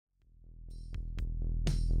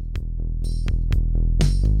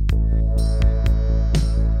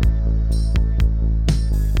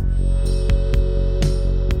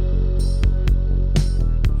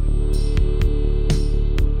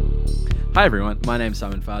Hi everyone, my name's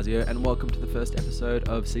Simon Fazio and welcome to the first episode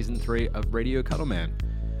of Season 3 of Radio Cuddleman.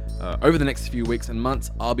 Over the next few weeks and months,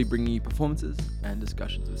 I'll be bringing you performances and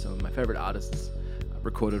discussions with some of my favourite artists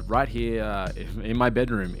recorded right here in my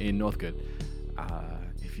bedroom in Northcote.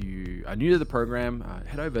 If you are new to the program,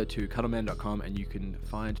 head over to cuddleman.com and you can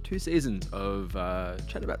find 2 seasons of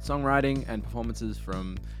chat about songwriting and performances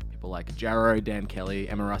from people like Jarrow, Dan Kelly,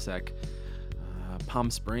 Emma Russack, Palm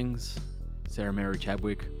Springs, Sarah Mary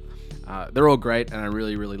Chadwick. They're all great, and I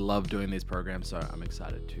really love doing these programs, so I'm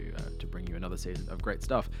excited to bring you another season of great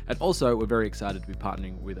stuff. And also, we're very excited to be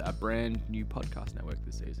partnering with a brand new podcast network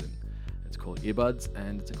this season. It's called Earbuds,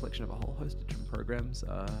 and it's a collection of a whole host of different programs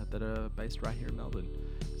that are based right here in Melbourne.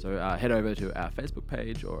 So head over to our Facebook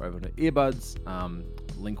page or over to Earbuds.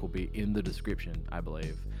 Link will be in the description, I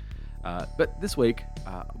believe. But this week,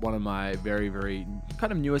 one of my very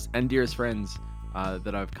kind of newest and dearest friends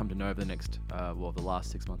that I've come to know over the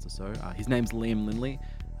last 6 months or so. His name's Linley.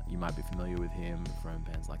 You might be familiar with him from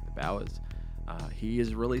bands like The Bowers. He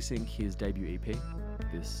is releasing his debut EP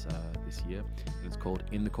this year, and it's called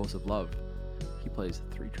In the Course of Love. He plays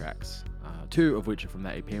 3 tracks, 2 of which are from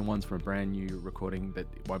that EP, and one's from a brand new recording that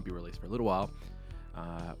won't be released for a little while.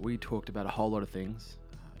 We talked about a whole lot of things,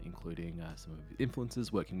 including some of his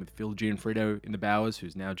influences, working with Phil Gianfrido in The Bowers,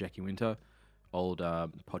 who's now Jackie Winter, old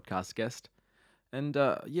podcast guest. And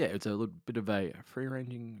it's a little bit of a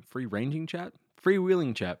freewheeling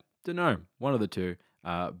chat. Don't know, one of the two.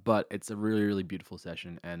 But it's a really beautiful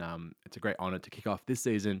session, and it's a great honor to kick off this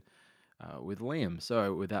season with Liam.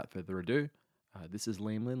 So without further ado, this is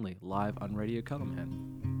Liam Linley live on Radio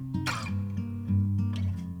Cuddleman.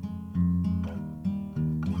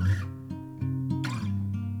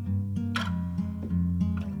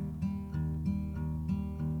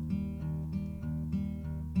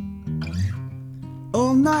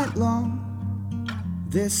 All night long,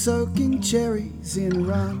 they're soaking cherries in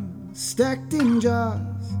rum, stacked in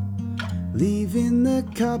jars, leaving the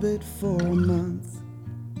cupboard for a month.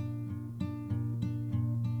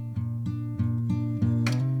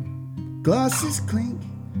 Glasses clink,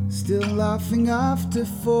 still laughing after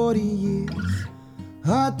 40 years.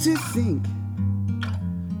 Hard to think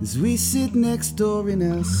as we sit next door in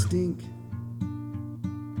our stink.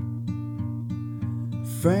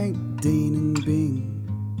 Frank, Dean and Bing,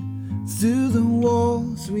 through the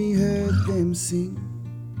walls we heard them sing.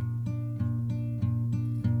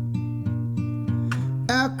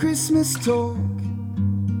 Our Christmas talk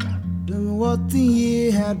and what the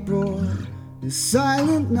year had brought. The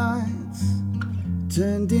silent nights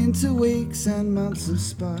turned into weeks and months of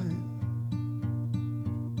spite.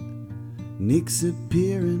 Nicks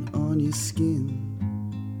appearing on your skin,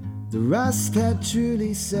 the rust had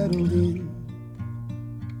truly settled in.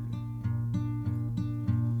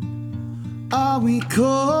 Are we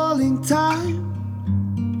calling time?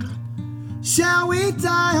 Shall we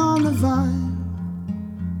die on the vine?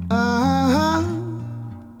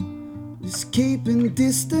 Just keeping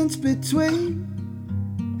distance between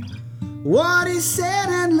what is said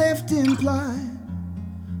and left implied.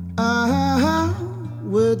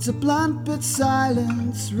 Words are blunt but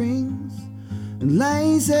silence rings and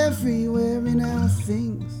lays everywhere in our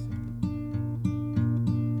things.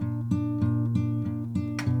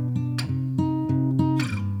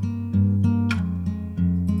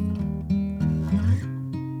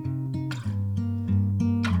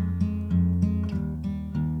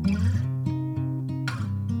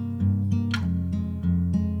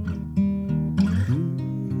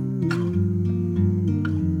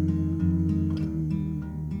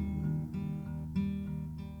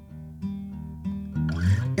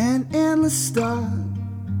 Start.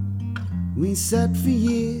 We sat for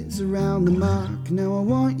years around the mark. Now I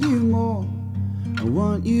want you more. I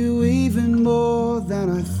want you even more than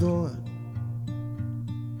I thought.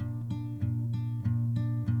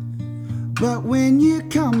 But when you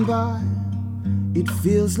come by, it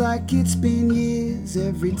feels like it's been years.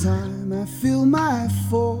 Every time I fill my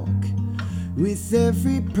fork with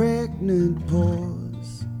every pregnant pause.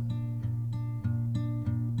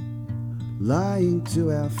 Lying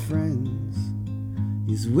to our friends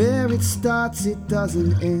is where it starts, it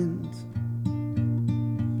doesn't end.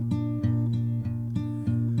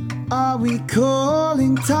 Are we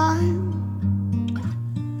calling time?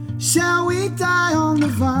 Shall we die on the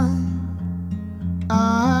vine?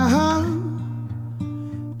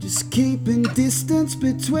 Just keeping distance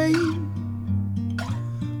between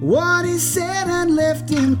what is said and left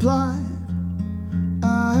implied.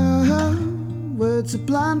 Words are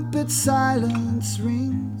blunt but silence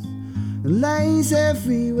rings and lays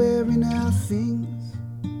everywhere in our things.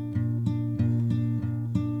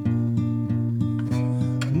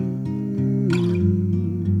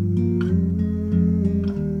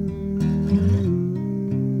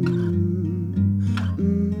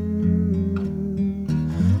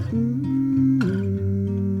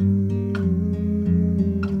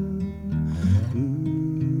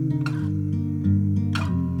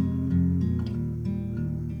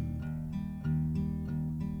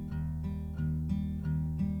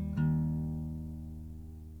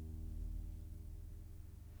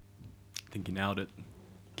 nailed it.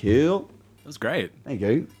 Cool. It was great. Thank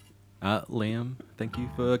you. Liam, thank you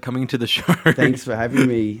for coming to the show. Thanks for having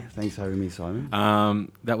me. Thanks for having me, Simon.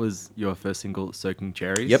 That was your first single, Soaking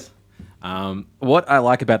Cherries. Yep. What I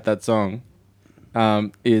like about that song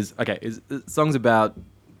is songs about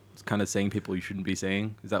kind of seeing people you shouldn't be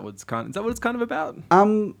seeing. Is that what it's kind of about?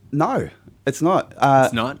 No, it's not.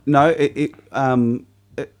 It's not? No,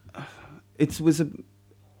 it's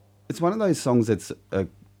one of those songs that's a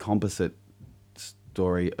composite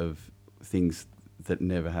story of things that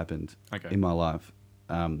never happened in my life.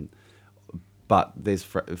 But there's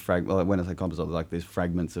when I say composite, like there's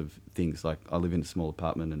fragments of things. Like I live in a small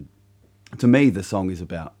apartment, and to me, the song is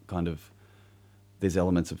about kind of there's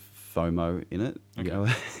elements of FOMO in it. Okay. You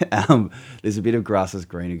know, there's a bit of grass is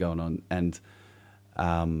greener going on, and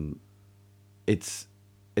it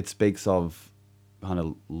speaks of kind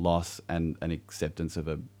of loss and an acceptance of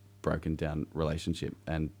a broken down relationship.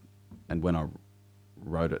 And when I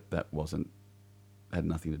wrote it, that had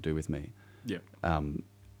nothing to do with me. Yeah.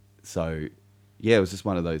 So yeah, it was just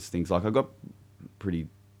one of those things. Like I got pretty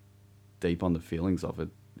deep on the feelings of it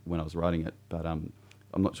when I was writing it, but I'm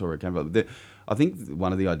not sure where it came from. I think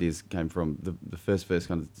one of the ideas came from the first verse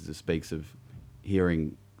kind of speaks of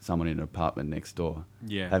hearing someone in an apartment next door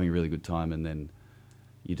having a really good time, and then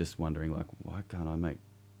you're just wondering like, why can't I make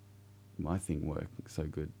my thing work so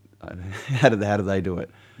good? How do they do it?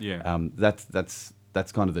 Yeah.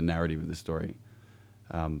 That's kind of the narrative of the story.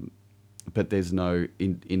 But there's no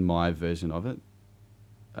in my version of it.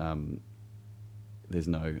 There's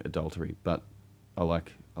no adultery, but I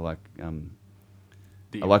like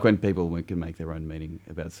when people can make their own meaning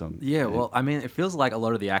about songs. Yeah, well, I mean, it feels like a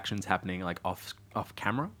lot of the action's happening like off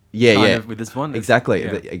camera. Yeah. With this one,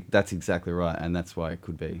 exactly. That's exactly right, and that's why it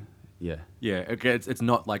could be. Yeah. Yeah. Okay. It's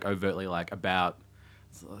not like overtly like about.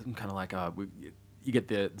 It's kind of like you get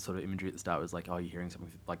the sort of imagery at the start was like, oh, you're hearing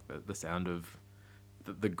something like the sound of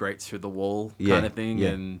the grates through the wall kind of thing,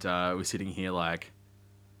 and we're sitting here like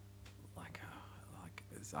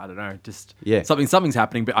I don't know, just something's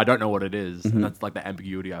happening, but I don't know what it is. Mm-hmm. And that's like the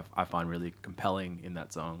ambiguity I find really compelling in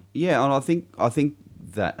that song. Yeah, and I think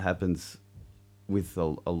that happens with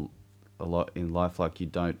a lot in life. Like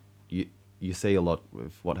you see a lot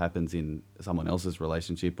of what happens in someone else's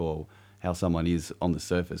relationship or how someone is on the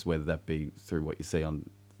surface, whether that be through what you see on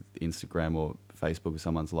Instagram or Facebook of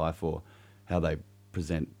someone's life, or how they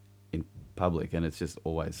present in public, and it's just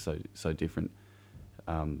always so different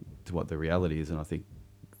to what the reality is. And I think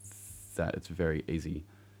that it's very easy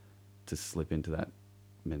to slip into that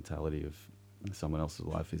mentality of someone else's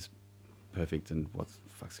life is perfect and what the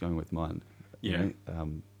fuck's going with mine. Yeah. You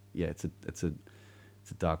know? It's a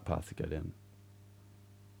dark path to go down.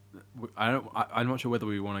 I'm not sure whether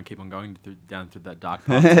we want to keep on going down through that dark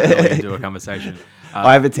path or we can do a conversation.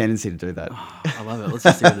 I have a tendency to do that. I love it. Let's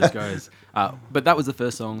just see where this goes. But that was the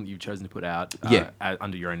first song you've chosen to put out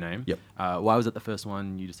under your own name. Yep. Why was it the first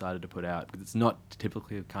one you decided to put out? Because it's not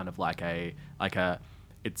typically kind of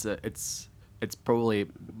it's probably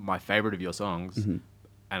my favorite of your songs, and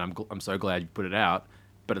I'm so glad you put it out.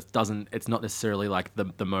 But it's not necessarily like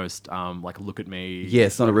the most like look at me. Yeah,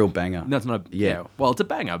 it's not a real banger. No, it's not. Well, it's a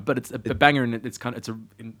banger, but it's a banger, and it's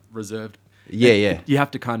reserved. Yeah. You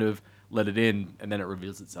have to kind of let it in, and then it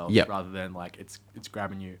reveals itself. Yep. Rather than like it's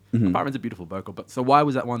grabbing you. Apartment's a beautiful vocal, but so why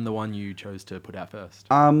was that one the one you chose to put out first?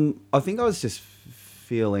 I think I was just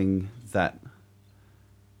feeling that.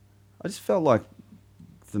 I just felt like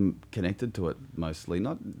them connected to it mostly,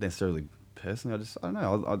 not necessarily personally. I don't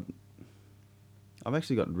know. I've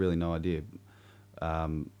actually got really no idea.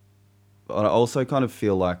 But I also kind of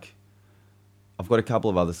feel like I've got a couple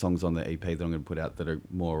of other songs on the EP that I'm going to put out that are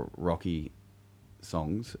more rocky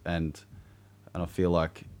songs, and I feel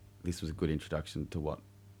like this was a good introduction to what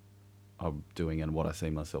I'm doing and what I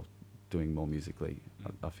see myself doing more musically.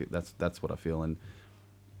 I feel that's what I feel, and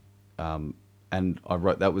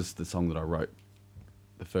that was the song that I wrote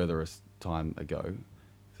the furthest time ago,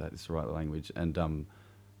 if that's the right language, and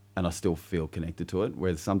I still feel connected to it.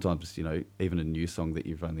 Whereas sometimes, you know, even a new song that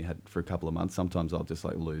you've only had for a couple of months, sometimes I'll just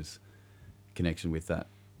like lose connection with that.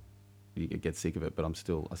 You get sick of it, but I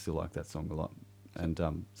still like that song a lot, and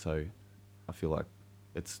so I feel like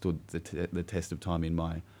it stood the test of time in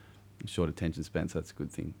my short attention span. So that's a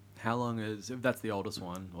good thing. How long if that's the oldest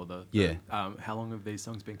one or how long have these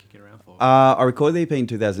songs been kicking around for? I recorded the EP in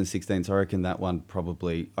 2016, so I reckon that one I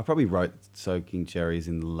probably wrote Soaking Cherries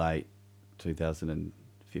in late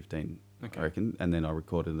 2015, I reckon, and then I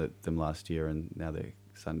recorded them last year, and now they're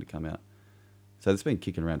starting to come out. So it's been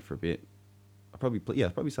kicking around for a bit. I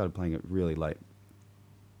probably started playing it really late,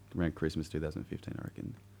 around Christmas 2015, I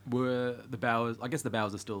reckon. Were the Bowers? I guess the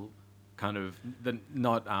Bowers are still kind of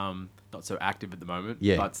not so active at the moment,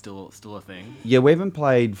 Yeah. but still a thing. Yeah, we haven't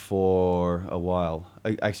played for a while.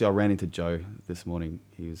 Actually, I ran into Joe this morning.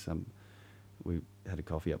 He was we had a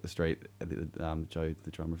coffee up the street. Joe,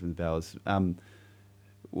 the drummer from the Bowers.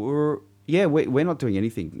 We're not doing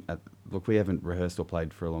anything. Look, we haven't rehearsed or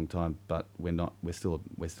played for a long time, but we're not. We're still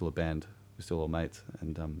a band. We're still all mates,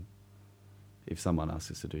 and if someone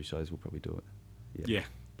asks us to do shows, we'll probably do it. Yeah.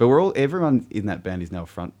 But everyone in that band is now a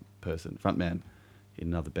front man in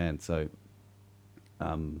another band. So,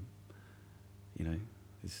 there's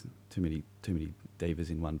too many divas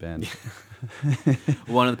in one band.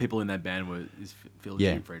 One of the people in that band is Phil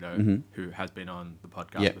Giuffredo, Mm-hmm. who has been on the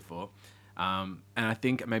podcast before. And I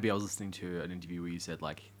think maybe I was listening to an interview where you said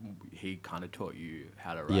like he kind of taught you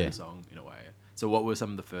how to write a song in a way. So what were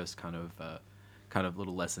some of the first kind of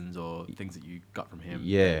little lessons or things that you got from him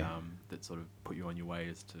that sort of put you on your way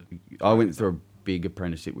as to... I went through a big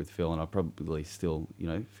apprenticeship with Phil, and I probably still,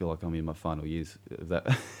 feel like I'm in my final years of that.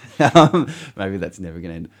 Maybe that's never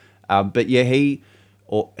going to end. But yeah,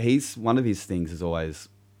 he's one of his things is always,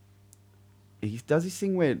 he does this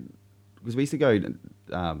thing where, because we used to go,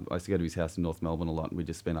 I used to go to his house in North Melbourne a lot, and we'd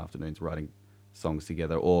just spend afternoons writing songs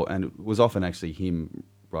together, and it was often actually him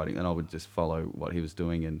writing, and I would just follow what he was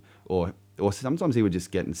doing, or sometimes he would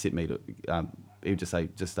just get and sit me to, he would just say,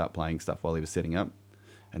 just start playing stuff while he was setting up,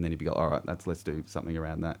 and then he'd be like, all right, let's do something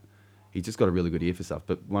around that. He just got a really good ear for stuff.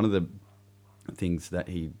 But one of the things that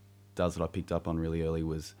he does that I picked up on really early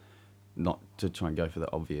was not to try and go for the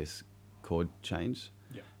obvious chord change.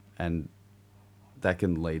 Yeah. And that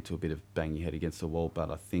can lead to a bit of banging your head against the wall, but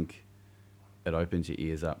I think it opens your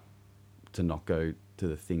ears up to not go to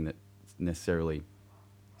the thing that necessarily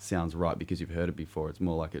sounds right because you've heard it before. It's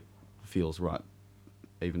more like it feels right,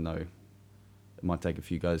 even though it might take a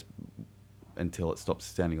few goes until it stops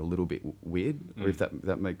sounding a little bit weird, or if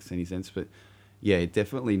that makes any sense. But yeah,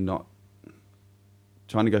 definitely not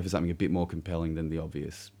trying to go for something a bit more compelling than the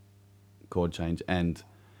obvious chord change. And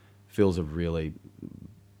Phil's a real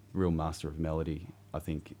master of melody, I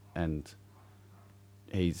think, and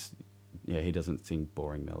he doesn't sing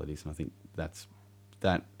boring melodies, and I think that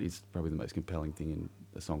is probably the most compelling thing in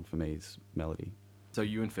a song for me is melody. So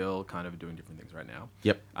you and Phil kind of are doing different things right now.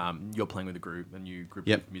 Yep. You're playing with a new group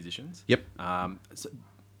Yep. of musicians. Yep. So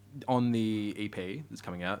on the EP that's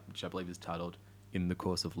coming out, which I believe is titled "In the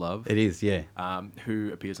Course of Love," It is, yeah. who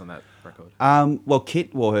appears on that record? Well,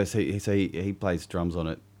 Kit Warhurst, he plays drums on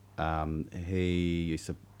it. He used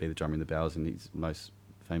to be the drummer in the Bowers, and he's most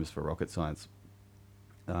famous for Rocket Science.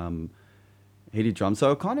 He did drums,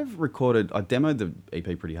 so I kind of recorded. I demoed the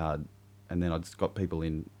EP pretty hard, and then I just got people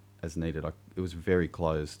in as needed. It was a very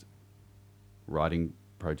closed writing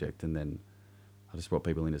project, and then I just brought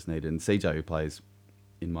people in as needed. And CJ, who plays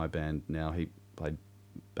in my band now, he played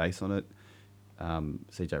bass on it.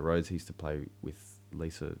 CJ Rhodes, he used to play with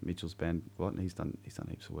Lisa Mitchell's band, and he's done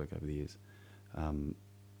heaps of work over the years. And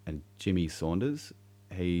Jimmy Saunders,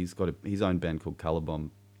 he's got his own band called Colour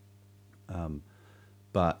Bomb,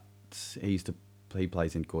 but he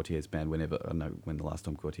plays in Courtier's band whenever. I don't know when the last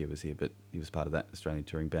time Courtier was here, but he was part of that Australian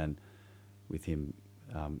touring band with him,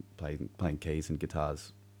 playing keys and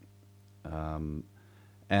guitars. And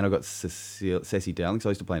I got Ceci Dowling. So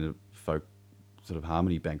I used to play in a folk sort of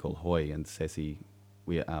harmony band called Hoy, and Ceci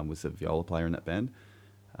was a viola player in that band.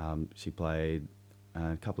 She played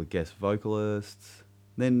a couple of guest vocalists.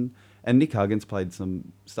 And Nick Huggins played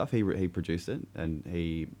some stuff. He produced it, and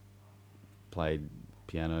he played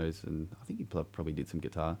pianos, and I think he probably did some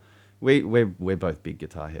guitar. We're both big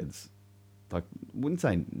guitar heads. Like, wouldn't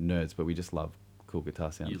say nerds, but we just love cool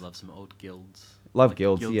guitar sounds. You love some old guilds. Love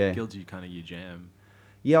guilds, yeah. Guilds, you kind of your jam.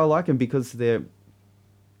 Yeah, I like them because they're,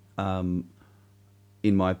 in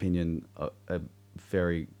my opinion, a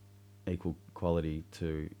very equal quality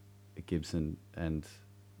to a Gibson, and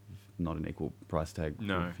not an equal price tag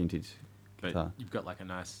for vintage guitar. But you've got like a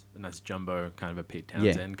nice jumbo kind of a Pete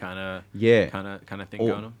Townsend kind of thing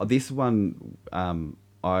going on. This one,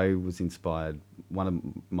 I was inspired. One of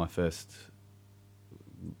my first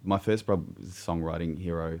songwriting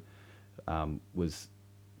hero was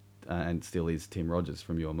and still is Tim Rogers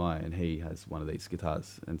from UMI, and he has one of these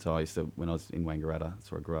guitars. And so I used to, when I was in Wangaratta,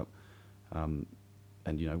 that's where I grew up, and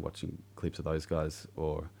watching clips of those guys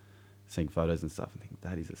or seeing photos and stuff, and think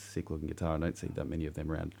that is a sick looking guitar. I don't see that many of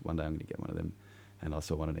them around. One day I'm going to get one of them, and I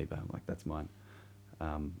saw one on eBay. I'm like, that's mine.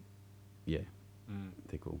 They're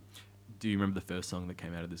cool. Do you remember the first song that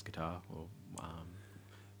came out of this guitar, or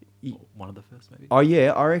one of the first maybe? Oh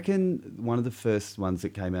yeah, I reckon one of the first ones that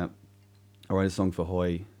came out. I wrote a song for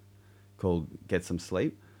Hoy called "Get Some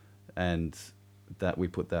Sleep," and that we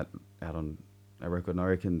put that out on a record, and I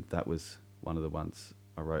reckon that was one of the ones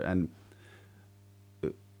I wrote. And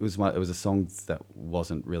it was a song that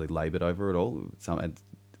wasn't really laboured over at all. Some I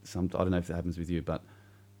don't know if that happens with you, but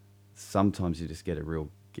sometimes you just get a real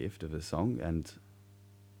gift of a song, and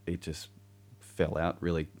it just fell out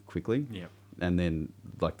really quickly. Yeah. And then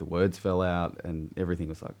like the words fell out, and everything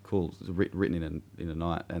was like cool. It was written in a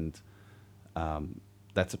night, and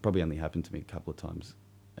that's probably only happened to me a couple of times.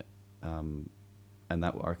 And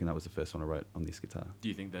I reckon that was the first one I wrote on this guitar. Do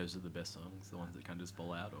you think those are the best songs, the ones that kind of just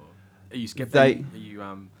fall out, or are you skeptical? Are you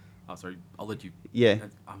oh, sorry, I'll let you. Yeah.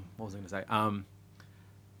 What was I going to say?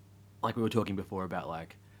 Like we were talking before about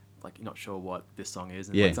like you're not sure what this song is,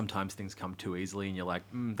 and like sometimes things come too easily, and you're like,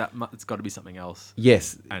 it's got to be something else.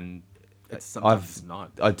 Yes. And sometimes it's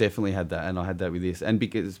not. I definitely had that, and I had that with this, and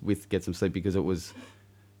because with Get Some Sleep, because it was,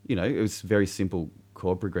 it was very simple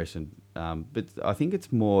chord progression. But I think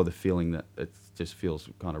it's more the feeling that it just feels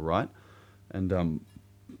kind of right. And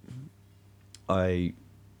I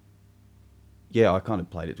kind of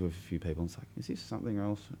played it to a few people, and it's like, is this something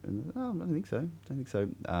else? And I don't think so.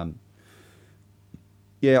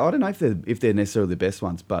 Yeah, I don't know if they're necessarily the best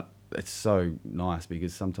ones, but it's so nice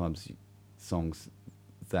because sometimes songs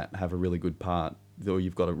that have a really good part, or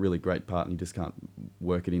you've got a really great part and you just can't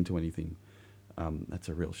work it into anything, that's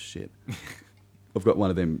a real shit. I've got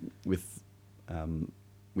one of them with the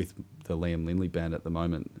Liam Linley band at the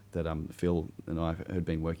moment that Phil and I had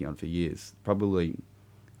been working on for years, probably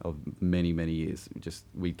of many, many years.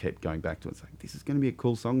 We kept going back to it. It's like, this is going to be a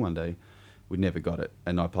cool song one day. We never got it,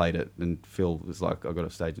 and I played it, and Phil was like, I got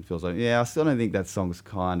off stage, and Phil's like, yeah, I still don't think that song's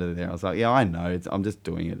kind of there. I was like, yeah, I know, I'm just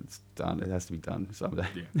doing it. It's done. It has to be done someday.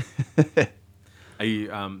 Yeah. Are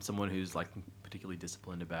you someone who's like particularly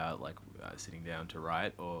disciplined about like sitting down to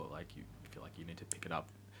write, or like you feel like you need to pick it up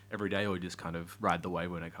every day, or just kind of ride the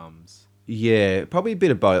wave when it comes? Yeah, probably a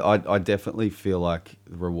bit of both. I definitely feel like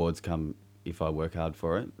the rewards come if I work hard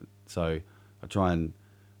for it. So I try and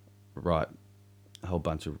write a whole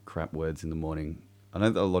bunch of crap words in the morning. I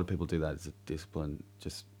know that a lot of people do that as a discipline,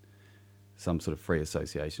 just some sort of free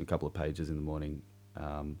association, a couple of pages in the morning.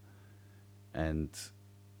 And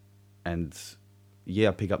yeah,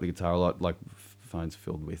 I pick up the guitar a lot, like phones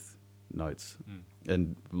filled with notes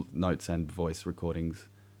and voice recordings.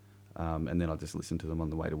 And then I just listen to them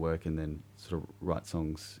on the way to work, and then sort of write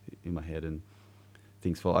songs in my head, and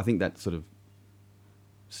things fall. I think that sort of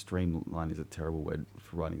streamline is a terrible word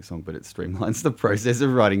for writing a song, but it streamlines the process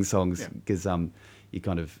of writing songs because you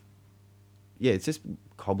kind of, it's just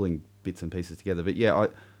cobbling bits and pieces together. But yeah,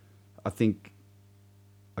 I think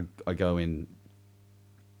I go in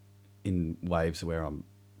waves where I'm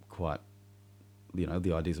quite,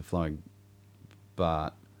 the ideas are flowing,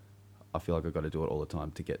 but I feel like I've got to do it all the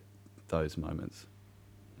time to get those moments.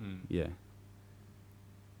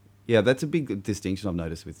 Yeah, that's a big distinction I've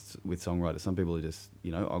noticed with songwriters. Some people are just,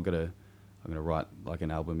 I'm gonna write like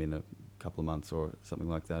an album in a couple of months or something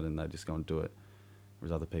like that, and they just go and do it.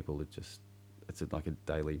 Whereas other people, it's like a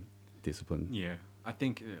daily discipline. Yeah, I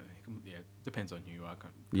think it depends on who you are.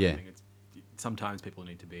 Yeah. Sometimes people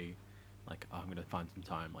need to be like, I'm going to find some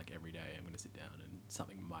time like every day. I'm going to sit down, and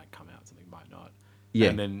something might come out, something might not. Yeah.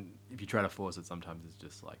 And then if you try to force it, sometimes it's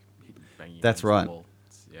just like banging. That's right. The wall.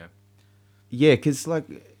 Yeah. Yeah, because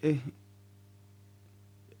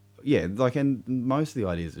and most of the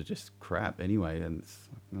ideas are just crap anyway, and it's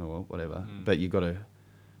like, oh well, whatever. But you got to,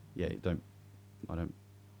 I don't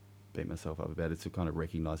beat myself up about it. It's kind of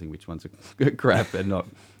recognizing which ones are crap and not.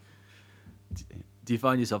 Do you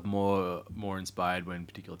find yourself more inspired when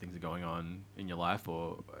particular things are going on in your life,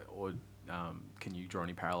 or can you draw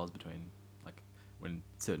any parallels between like when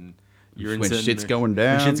certain when shit's going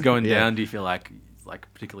down? When shit's going down, do you feel like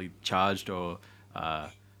particularly charged or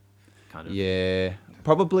kind of? Yeah,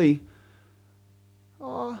 probably.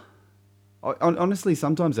 Honestly,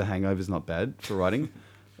 sometimes a hangover's not bad for writing,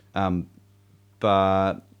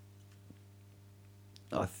 but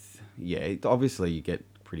obviously you get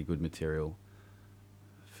pretty good material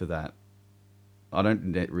for that. I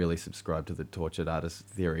don't really subscribe to the tortured artist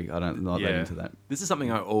theory. I'm not that into that. This is something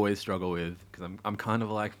I always struggle with because I'm kind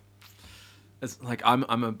of like. It's like I'm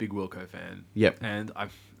a big Wilco fan. Yep. And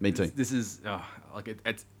Me too. This is like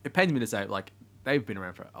it pains me to say, like, they've been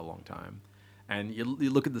around for a long time, and you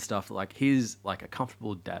look at the stuff like he's like a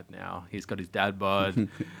comfortable dad now. He's got his dad bod.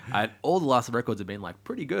 And all the last records have been like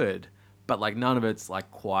pretty good, but like none of it's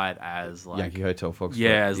like quite as like Yankee Hotel Foxtrot.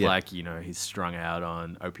 Yeah, as like he's strung out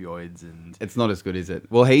on opioids and it's not as good, is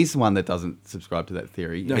it? Well, he's one that doesn't subscribe to that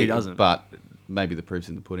theory. No, he doesn't. But maybe the proof's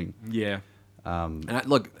in the pudding. Yeah. And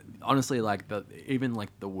look, honestly, like even like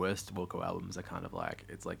the worst Wilco albums are kind of like,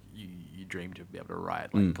 it's like you dream to be able to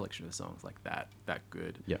write like a collection of songs like that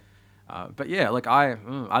good. Yeah. But yeah, like I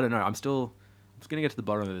don't know. I'm just gonna get to the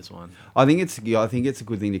bottom of this one. I think it's a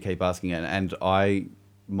good thing to keep asking, and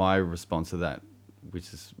my response to that,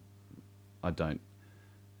 which is I don't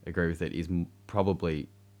agree with it, is probably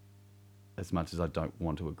as much as I don't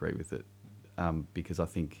want to agree with it, because I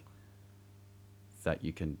think that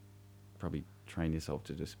you can probably train yourself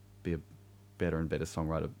to just be a better and better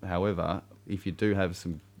songwriter. However, if you do have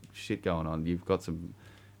some shit going on, you've got some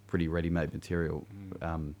pretty ready-made material.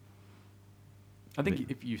 I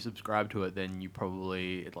think if you subscribe to it, then you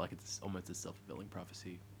probably it's almost a self-fulfilling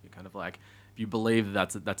prophecy. You're kind of like, if you believe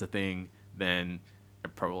that's a thing, then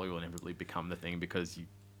it probably will inevitably become the thing because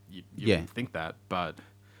you think that. But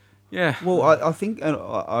yeah, well, I think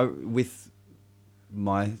I with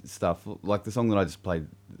my stuff, like the song that I just played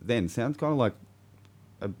then, sounds kind of like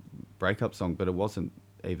a breakup song, but it wasn't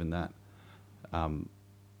even that.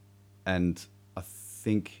 And I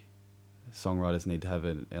think songwriters need to have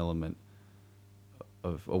an element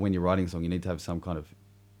of, or when you're writing a song, you need to have some kind of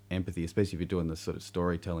empathy, especially if you're doing this sort of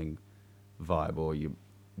storytelling vibe, or you're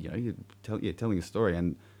telling a story,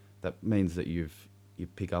 and that means that you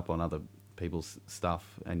pick up on other people's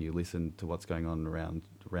stuff and you listen to what's going on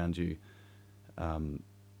around you,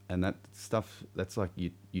 and that stuff, that's like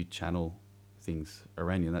you channel things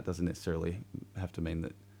around you, and that doesn't necessarily have to mean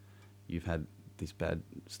that you've had this bad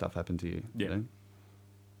stuff happen to you. Yeah. You know?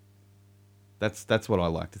 That's what I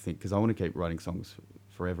like to think, because I want to keep writing songs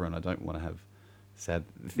forever, and I don't want to have sad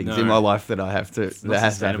things in my life that I have to that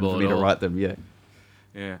has to happen for me to write them. Yeah.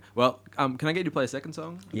 Yeah. Well, can I get you to play a second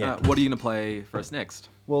song? Yeah. What are you gonna play for us next?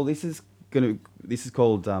 Well, this is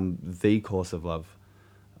called "The Course of Love."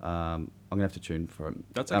 I'm gonna have to tune for it.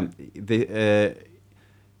 That's okay.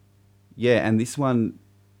 And this one,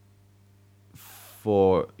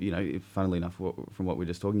 for funnily enough, from what we're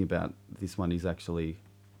just talking about, this one is actually,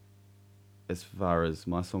 as far as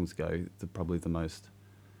my songs go, probably the most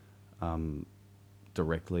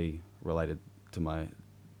directly related to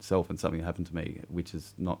myself and something that happened to me, which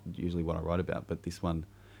is not usually what I write about. But this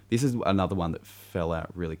is another one that fell out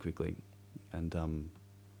really quickly, and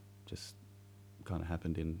just kind of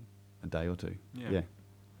happened in a day or two. Yeah.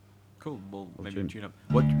 Cool. Well, maybe tune? tune up.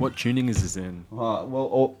 What tuning is this in?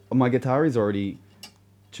 My guitar is already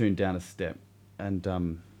tuned down a step, and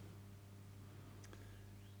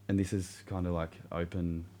this is kind of like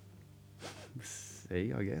open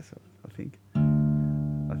C, I guess. I think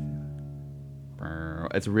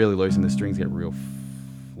it's really loose, and the strings get real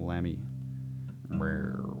flammy.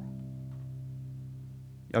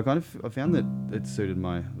 I found that it suited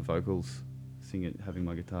my vocals, having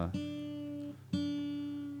my guitar a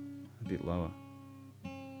bit lower.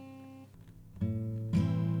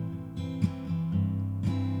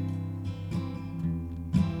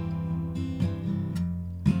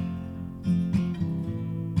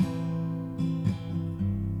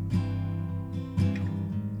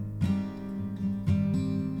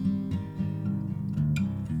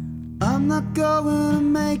 I'm not going to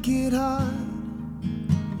make it hard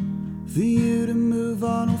for you to move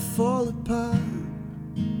on or fall apart,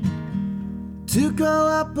 to grow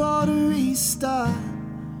up or to restart.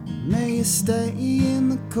 May you stay in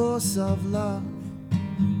the course of love.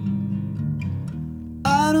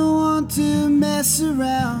 I don't want to mess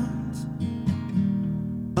around.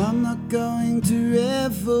 I'm not going to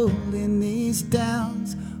revel in these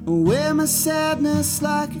downs or wear my sadness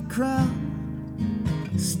like a crown,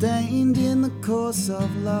 stained in the course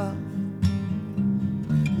of love.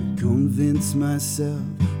 I convince myself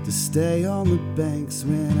to stay on the banks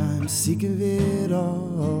when I'm sick of it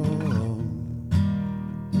all.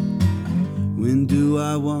 When do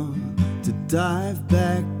I want to dive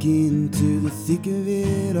back into the thick of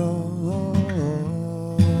it all?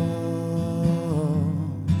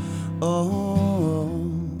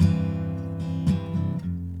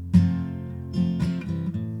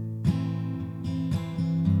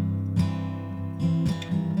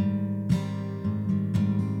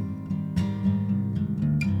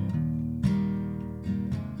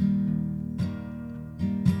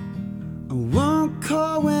 I won't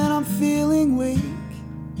call when I'm feeling weak,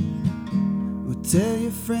 or tell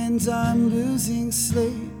your friends I'm losing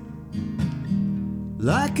sleep.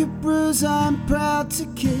 Like a bruise I'm proud to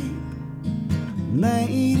keep,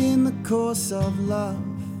 made in the course of love.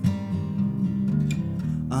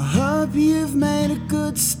 I hope you've made a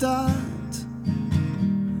good start.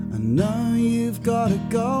 I know you've got a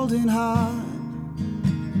golden heart.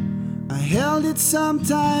 I held it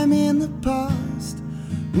sometime in the past,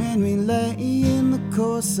 when we lay in the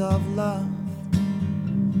course of love.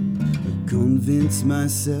 Convince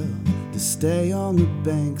myself to stay on the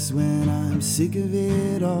banks when I'm sick of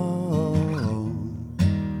it all.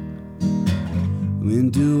 When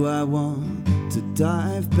do I want to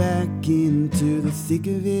dive back into the thick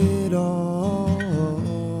of it all?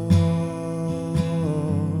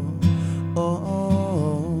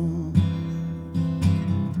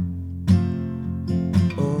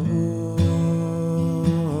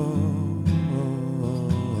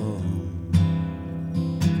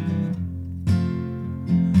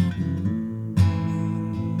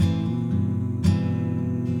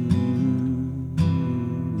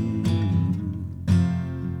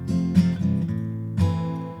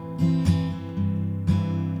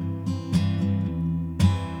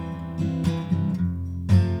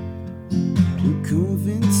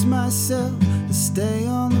 Convince myself to stay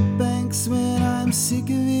on the banks when I'm sick of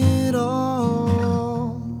it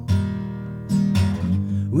all.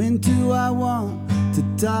 When do I want to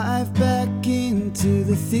dive back into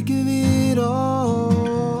the thick of it all?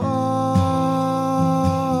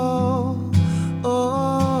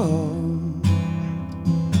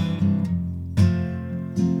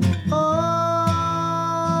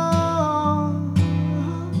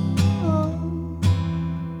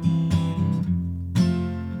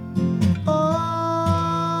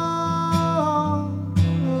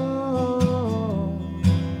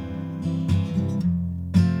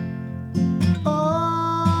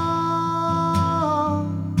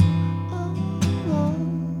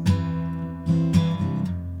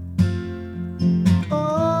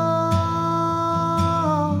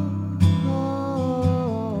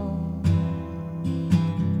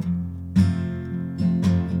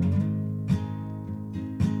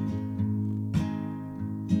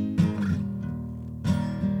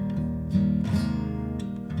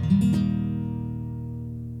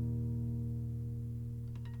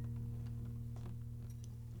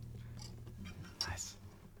 Nice.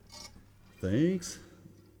 Thanks.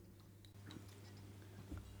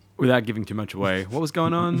 Without giving too much away, what was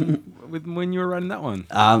going on with when you were writing that one?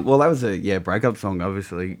 Well, that was a breakup song,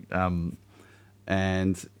 obviously, and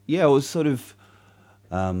it was sort of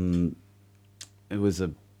it was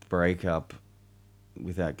a breakup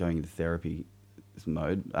without going into therapy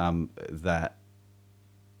mode. That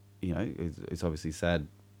it's obviously sad,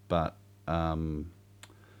 but it's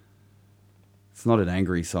not an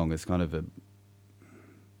angry song. It's kind of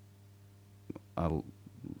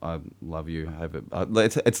I love you.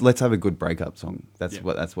 Let's have a good breakup song. That's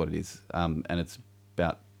what it is. And it's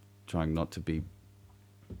about trying not to be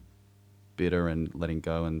bitter and letting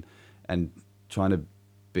go and trying to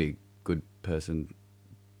be a good person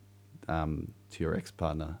to your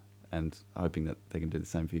ex-partner and hoping that they can do the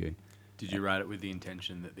same for you. Did you write it with the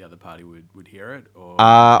intention that the other party would hear it, or?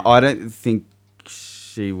 I don't think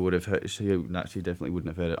she would have heard. She definitely wouldn't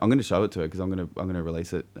have heard it. I'm going to show it to her because I'm going to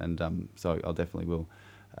release it, and so I'll definitely will.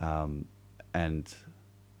 And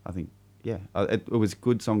I think it was a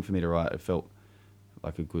good song for me to write. It felt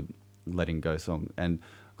like a good letting go song, and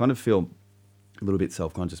I kind of feel a little bit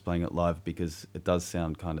self-conscious playing it live because it does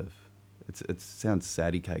sound kind of it sounds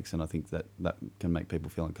saddy cakes, and I think that can make people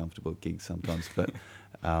feel uncomfortable at gigs sometimes. But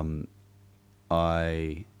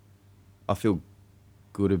I feel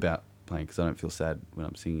good about playing because I don't feel sad when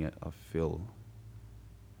I'm singing it. I feel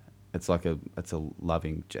it's a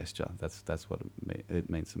loving gesture. That's what it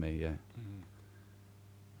means to me. Yeah.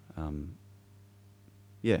 Mm-hmm.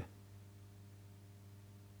 Yeah.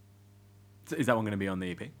 So is that one going to be on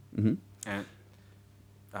the EP? Mm-hmm. And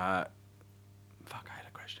I had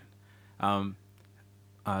a question.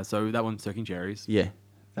 So that one's Soaking Cherries. Yeah.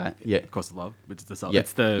 Yeah. Course of Love, which is the self. Yeah.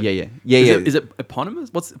 It's the Yeah. Is it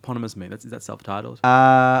eponymous? What's eponymous mean? Is that self-titled?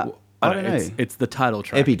 I don't know. It's the title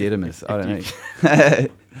track. Epididymis. I don't know.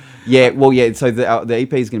 Yeah. Well, yeah. So the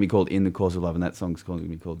EP is going to be called In the Course of Love, and that song's going to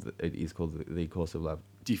be called The Course of Love.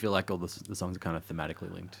 Do you feel like all the songs are kind of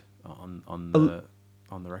thematically linked on the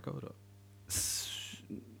record? Or?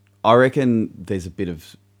 I reckon there's a bit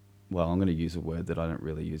of, well, I'm going to use a word that I don't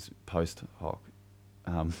really use, post hoc.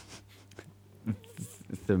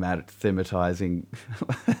 Thematizing.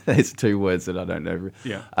 There's two words that I don't know.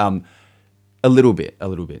 Yeah. A little bit.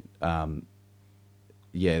 There's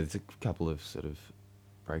a couple of sort of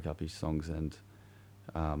breakup-ish songs, and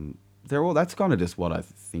that's kind of just what I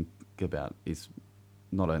think about is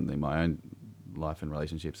not only my own life and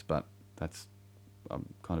relationships, but I'm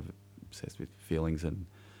kind of obsessed with feelings and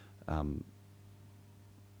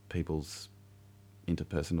people's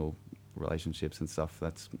interpersonal relationships and stuff.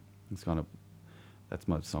 That's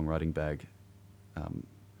my songwriting bag. I'm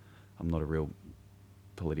not a real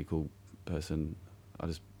political person. I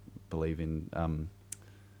just believe in I'm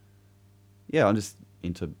just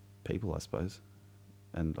into people, I suppose,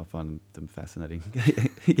 and I find them fascinating.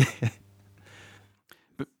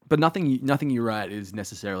 But nothing you write is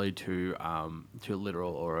necessarily too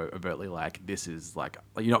literal or overtly like this is like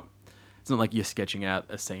you're not. It's not like you're sketching out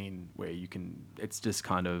a scene where you can. It's just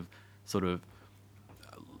kind of sort of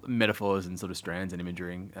metaphors and sort of strands and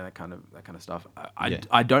imagery and that kind of stuff.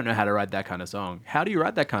 I don't know how to write that kind of song. How do you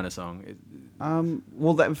write that kind of song?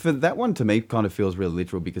 Well, for that one to me kind of feels really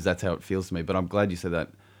literal because that's how it feels to me. But I'm glad you said that.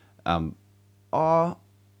 I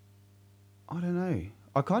don't know.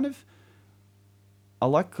 I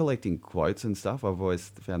like collecting quotes and stuff. I've always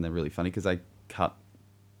found them really funny because they cut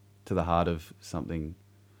to the heart of something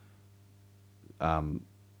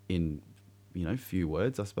in, few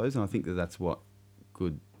words, I suppose. And I think that's what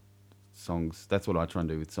good songs, that's what I try and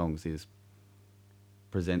do with songs is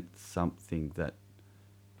present something that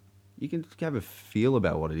you can have a feel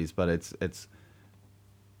about what it is, but it's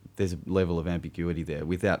there's a level of ambiguity there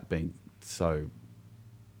without being so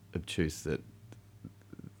obtuse that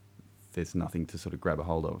there's nothing to sort of grab a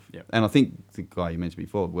hold of. Yep. And I think the guy you mentioned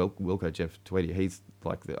before, Wilco, Jeff Tweedy, he's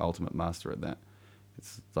like the ultimate master at that.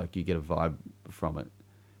 It's like you get a vibe from it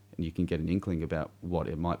and you can get an inkling about what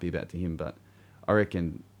it might be about to him. But I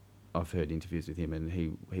reckon I've heard interviews with him and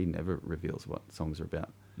he never reveals what songs are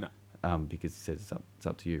about. No. Because he says it's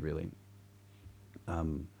up to you really.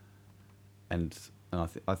 And I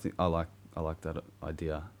think I like that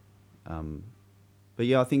idea. But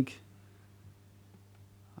yeah, I think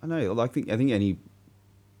any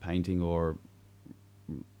painting or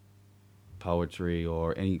poetry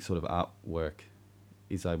or any sort of artwork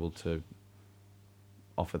is able to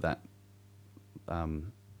offer that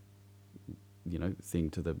thing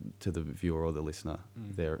to the viewer or the listener,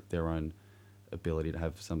 their own ability to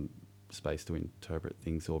have some space to interpret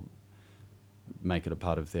things or make it a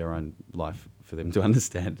part of their own life for them to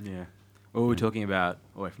understand. Yeah. Well, we were talking about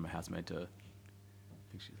away from a housemate to I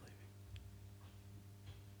think she's leaving.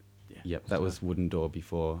 Yeah. Yep, that was wooden door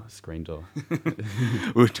before screen door.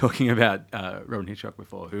 We were talking about Robin Hitchcock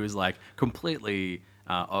before, who is like completely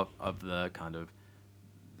of the kind of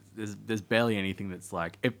there's barely anything that's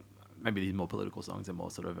like maybe these more political songs are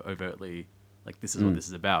more sort of overtly like this is what this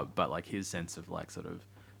is about, but like his sense of like sort of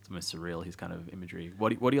it's almost surreal, his kind of imagery. What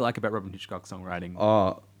do you like about Robin Hitchcock's songwriting?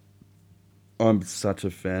 Oh, I'm such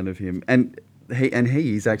a fan of him, and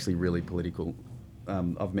he is actually really political.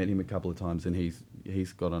 I've met him a couple of times, and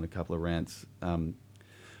he's got on a couple of rants.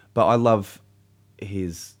 But I love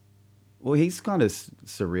his. Well, he's kind of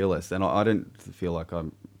surrealist, and I don't feel like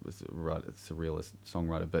I'm a surrealist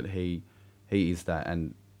songwriter, but he is that,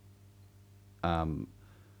 and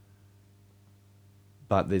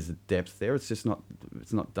but there's a depth there. It's not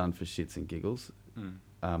done for shits and giggles.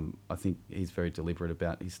 I think he's very deliberate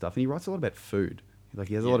about his stuff, and he writes a lot about food. Like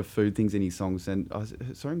he has a lot of food things in his songs, and I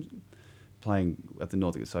saw him playing at the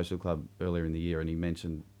Northcote Social Club earlier in the year, and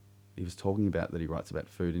he was talking about that he writes about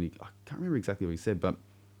food, and I can't remember exactly what he said, but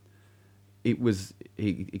he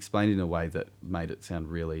explained it in a way that made it sound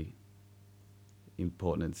really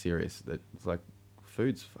important and serious. That it's like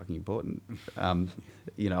food's fucking important. I'm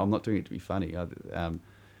not doing it to be funny.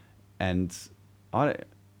 And I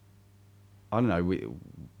don't know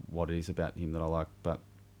what it is about him that I like, but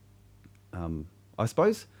I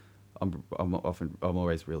suppose I'm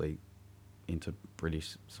always really into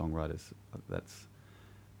British songwriters. That's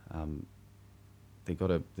they got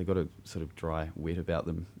a sort of dry wit about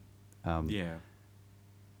them.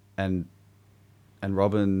 And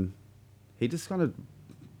Robin, he just kind of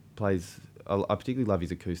plays. I particularly love his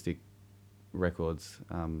acoustic records.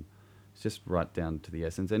 It's just right down to the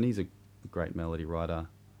essence, and he's a great melody writer.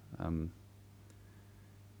 And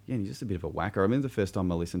he's just a bit of a whacker. I remember the first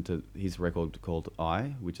time I listened to his record called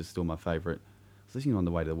I, which is still my favourite. I was listening on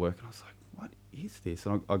the way to work, and I was like, "What is this?"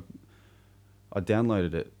 And I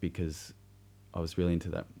downloaded it because I was really into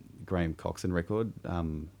that Graham Coxon record,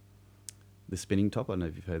 The Spinning Top. I don't know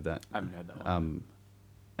if you've heard that. I haven't heard that one.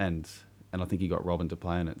 And I think he got Robin to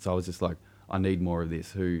play on it. So I was just like, I need more of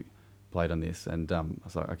this. Who played on this? And I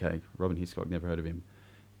was like, okay, Robin Hitchcock, never heard of him.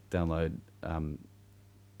 Download. And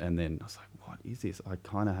then I was like, what is this? I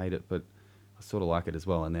kind of hate it, but I sort of like it as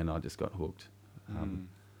well. And then I just got hooked.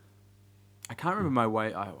 I can't remember the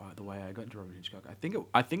way I got into Robin Hitchcock. I think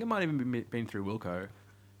it might have even been through Wilco.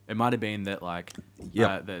 It might have been that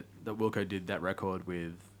that Wilco did that record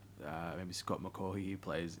with maybe Scott McCaw. He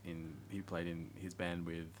played in his band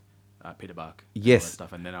with Peter Buck. Yes. All that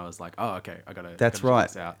stuff. And then I was like, oh, okay, I gotta That's check right.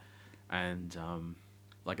 this out. And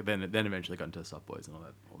then eventually got into the Soft Boys and all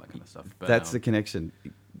that kind of stuff. But, that's the connection.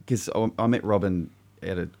 Because I met Robin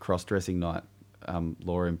at a cross-dressing night.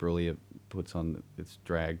 Laura Imbruglia puts on this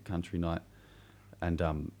drag country night,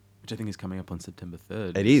 and which I think is coming up on September 3rd.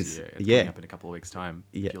 It this is, year. It's yeah. coming up in a couple of weeks' time.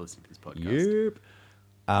 Yeah. If you're listening to this podcast. Yep.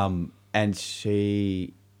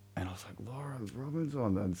 And I was like, Lawrence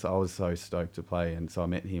Robinson. And so I was so stoked to play. And so I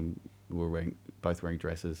met him. We were both wearing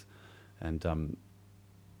dresses. And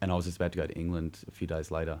I was just about to go to England a few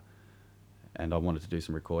days later. And I wanted to do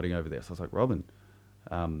some recording over there. So I was like, Robin,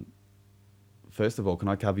 first of all, can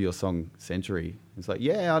I cover your song Century? He's like,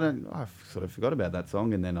 yeah, I sort of forgot about that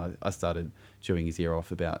song. And then I started chewing his ear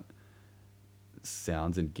off about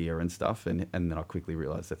sounds and gear and stuff. And then I quickly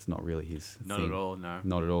realized that's not really his Not thing. at all, no.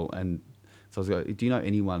 Not at all. And so I was like, do you know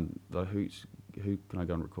anyone, like, who can I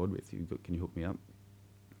go and record with? Can you hook me up?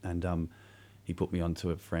 And he put me on to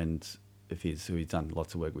a friend of his who he's done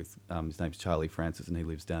lots of work with. His name's Charlie Francis, and he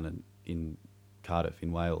lives down in Cardiff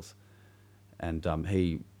in Wales. And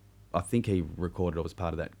I think he recorded or was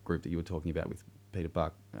part of that group that you were talking about with Peter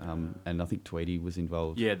Buck. And I think Tweedy was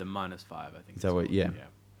involved. Yeah, the -5, I think. Is that what? Yeah.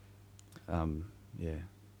 Yeah. Yeah.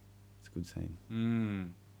 It's a good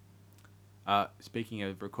scene. Speaking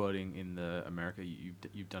of recording in America,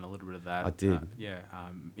 you've done a little bit of that. I did.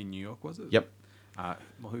 In New York, was it? Yep.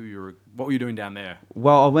 What were you doing down there?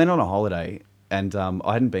 Well, I went on a holiday, and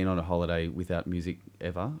I hadn't been on a holiday without music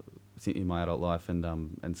ever in my adult life,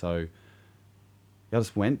 and so I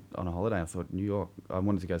just went on a holiday. I thought New York. I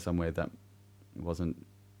wanted to go somewhere that wasn't.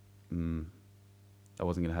 I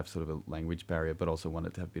wasn't going to have sort of a language barrier, but also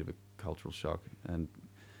wanted to have a bit of a cultural shock, and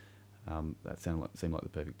that seemed like the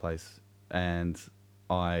perfect place. And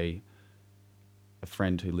a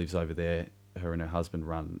friend who lives over there, her and her husband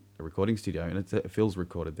run a recording studio, and Phil's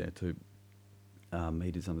recorded there too.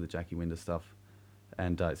 He did some of the Jackie Winder stuff,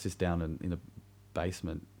 and it's just down in a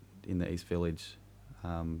basement in the East Village.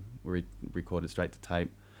 We recorded straight to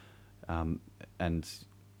tape, and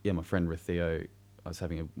yeah, my friend Ratheo, I was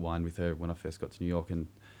having a wine with her when I first got to New York, and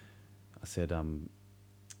I said,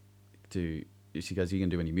 she goes, "Are you going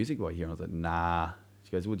to do any music while you're here?" And I was like, "Nah."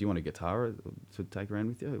 She goes, "Well, do you want a guitar to take around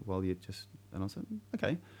with you while you just..." And I was like,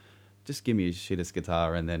 "Okay, just give me a shittest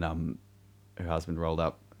guitar." And then her husband rolled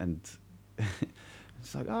up, and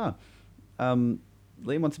it's like,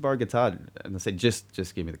 Liam wants to borrow a guitar. And I said, just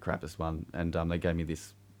give me the crappiest one. And they gave me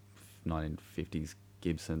this 1950s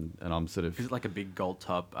Gibson, and I'm sort of... Is it like a big gold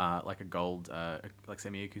top, like a gold, like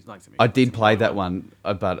semi-acoustic? Like I did play that one,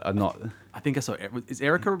 but I'm not... I think I saw... Was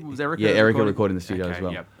Erica Yeah, Erica recorded in the studio as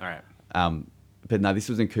well. Yep, all right. But no, this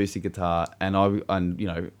was an acoustic guitar, and I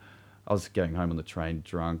was going home on the train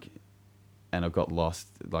drunk, and I got lost.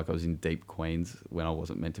 Like, I was in deep Queens when I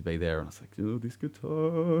wasn't meant to be there, and I was like, "Oh, this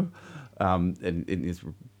guitar," and in this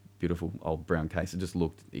beautiful old brown case, it just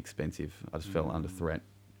looked expensive. I just fell under threat.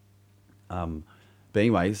 But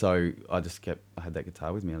anyway, so I had that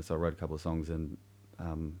guitar with me, and so I wrote a couple of songs and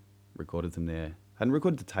recorded them there. Hadn't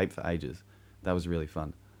recorded the tape for ages. That was really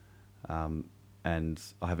fun. And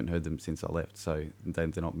I haven't heard them since I left, so they're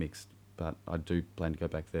not mixed. But I do plan to go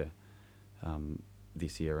back there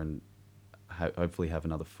this year and hopefully have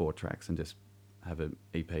another 4 tracks and just have an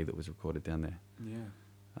EP that was recorded down there.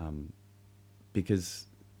 Yeah. Because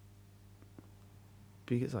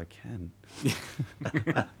I can.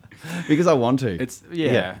 Because I want to. It's I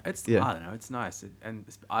don't know. It's nice,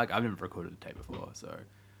 I've never recorded a tape before, so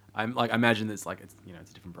I'm like, I imagine it's like it's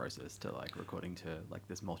a different process to like recording to like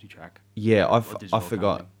this multi-track. Yeah, I forgot.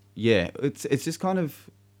 Kind of yeah, it's just kind of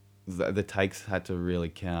the takes had to really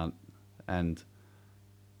count, and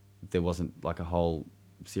there wasn't like a whole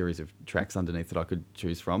series of tracks underneath that I could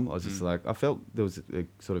choose from. I was just like, I felt there was a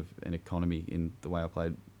sort of an economy in the way I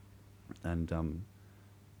played, and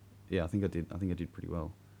yeah, I think I did pretty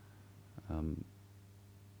well.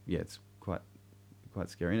 Yeah, it's quite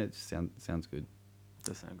scary, and it just sounds good. It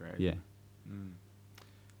does sound great. Yeah.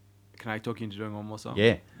 Can I talk you into doing one more song?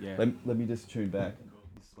 Yeah. Yeah. Let me just tune back.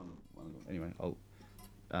 This is one of them. Anyway, I'll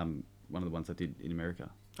one of the ones I did in America.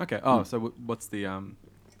 Okay. So what's the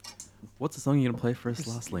song you're gonna play for us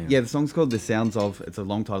last, Liam? Yeah, the song's called "The Sounds of." It's a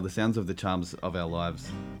long title. "The Sounds of the Charms of Our Lives."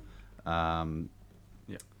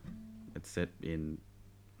 Yeah. It's set in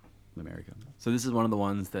America. So this is one of the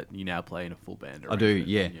ones that you now play in a full band I do,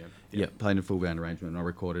 yeah. Yeah. Yeah, playing a full band arrangement. And I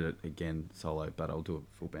recorded it again solo, but I'll do a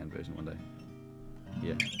full band version one day.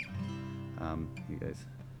 Yeah. Here goes.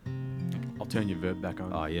 I'll turn your verb back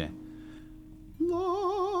on. Oh, yeah.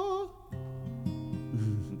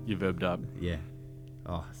 You verbed up. Yeah.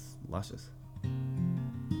 Oh, it's luscious.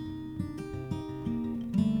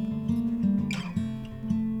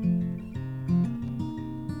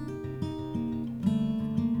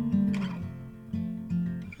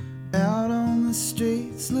 Out on the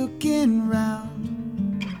streets looking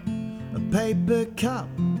round, a paper cup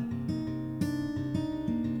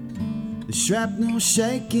The shrapnel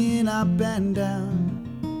shaking up and down.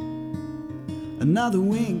 Another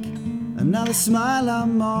wink, another smile,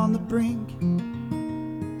 I'm on the brink.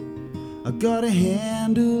 I got a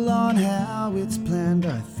handle on how it's planned,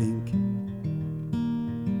 I think.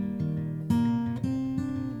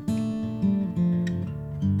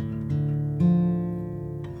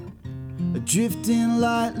 Drifting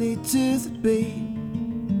lightly to the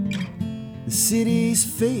beat, the city's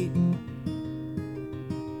feet,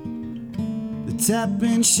 the tap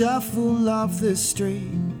and shuffle of the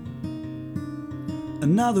street.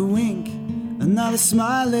 Another wink, another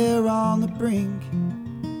smile there on the brink,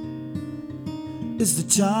 as the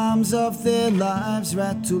charms of their lives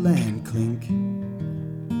rattle and clink.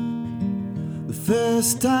 The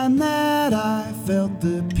first time that I felt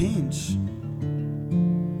the pinch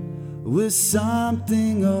was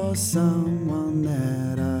something or someone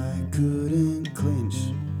that I couldn't clinch.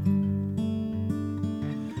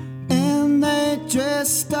 And they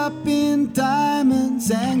dressed up in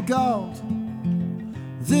diamonds and gold.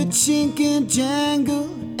 The chink and jangle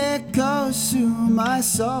echoes through my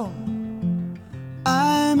soul.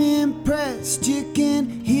 I'm impressed, you can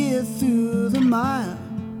hear through the mile.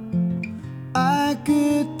 I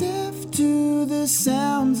could deaf to the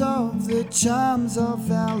sounds of the charms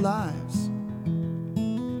of our lives.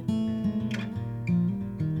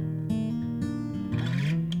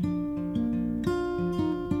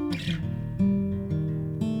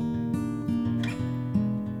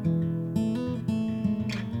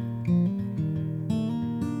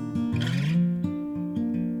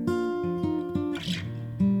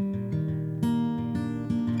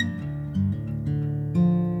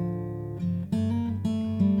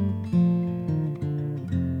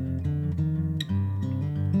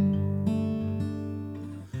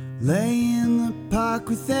 Lay in the park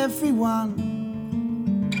with everyone,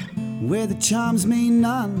 where the charms mean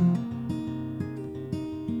none.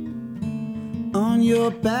 On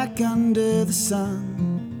your back under the sun,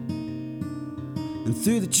 and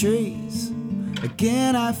through the trees,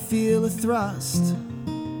 again I feel a thrust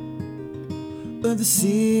of the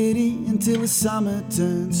city until the summer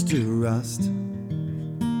turns to rust.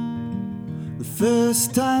 The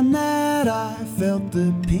first time that I felt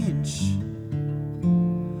the pinch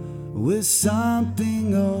was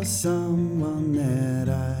something or someone that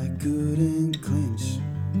I couldn't clinch.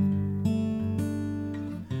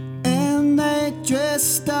 And they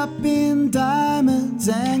dressed up in diamonds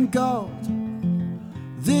and gold.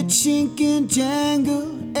 The chink and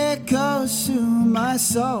jangle echoes through my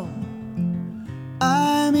soul.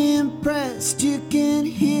 I'm impressed, you can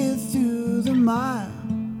hear through the mile.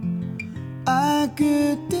 I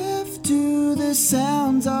could deaf to the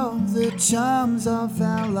sounds of the charms of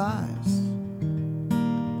our lives.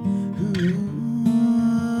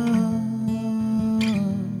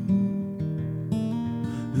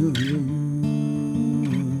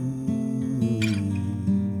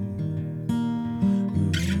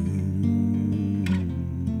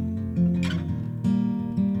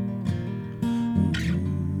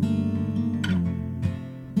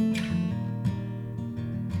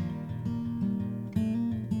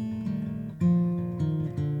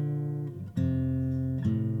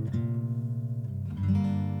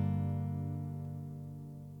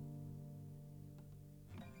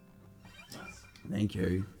 Thank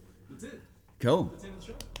you. That's it. Cool. That's the end of the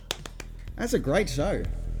show. That's a great show. Do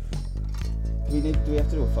we have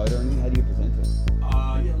to do a photo or anything? How do you present it?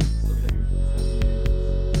 Yeah, let's look at you.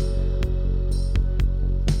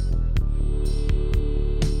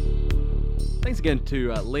 Thanks again to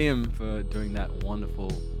Liam for doing that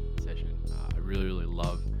wonderful session. I really, really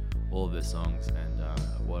love all of their songs, and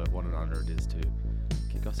what an honor it is to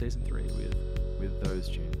kick off season 3 with those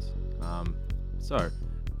tunes. So,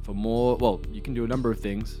 for more, well, you can do a number of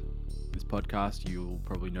things. This podcast, you'll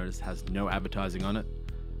probably notice, has no advertising on it.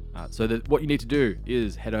 So that what you need to do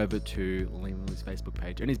is head over to Linley's Facebook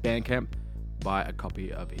page and his Bandcamp, buy a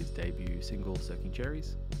copy of his debut single, Soaking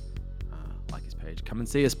Cherries. Like his page. Come and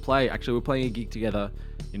see us play. Actually, we're playing a gig together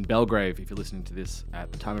in Belgrave, if you're listening to this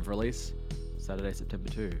at the time of release, Saturday, September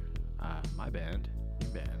 2. My band, your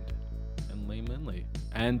band, and Liam Linley.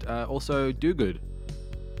 And also Do Good,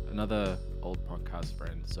 another old podcast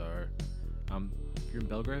friend. So if you're in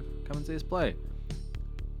Belgrave, come and see us play.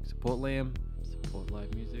 Support Liam, support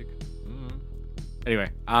live music. Anyway,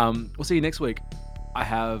 we'll see you next week. I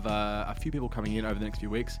have a few people coming in over the next few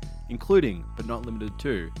weeks, including, but not limited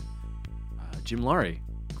to, Jim Laurie,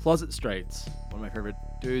 Closet Straits, one of my favorite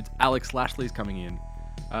dudes. Alex Lashley's coming in.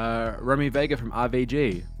 Romy Vega from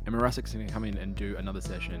RVG. Emma Russick's going to come in and do another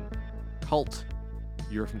session. Cult.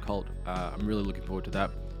 You're from Cult. I'm really looking forward to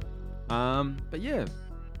that. But yeah,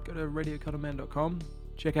 go to radiocuttleman.com.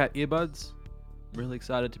 Check out Earbuds. Really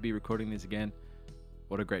excited to be recording these again.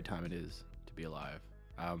 What a great time it is to be alive.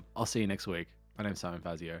 I'll see you next week. My name's Simon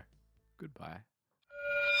Fazio. Goodbye.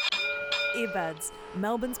 Earbuds,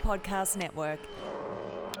 Melbourne's podcast network.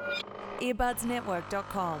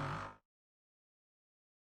 earbudsnetwork.com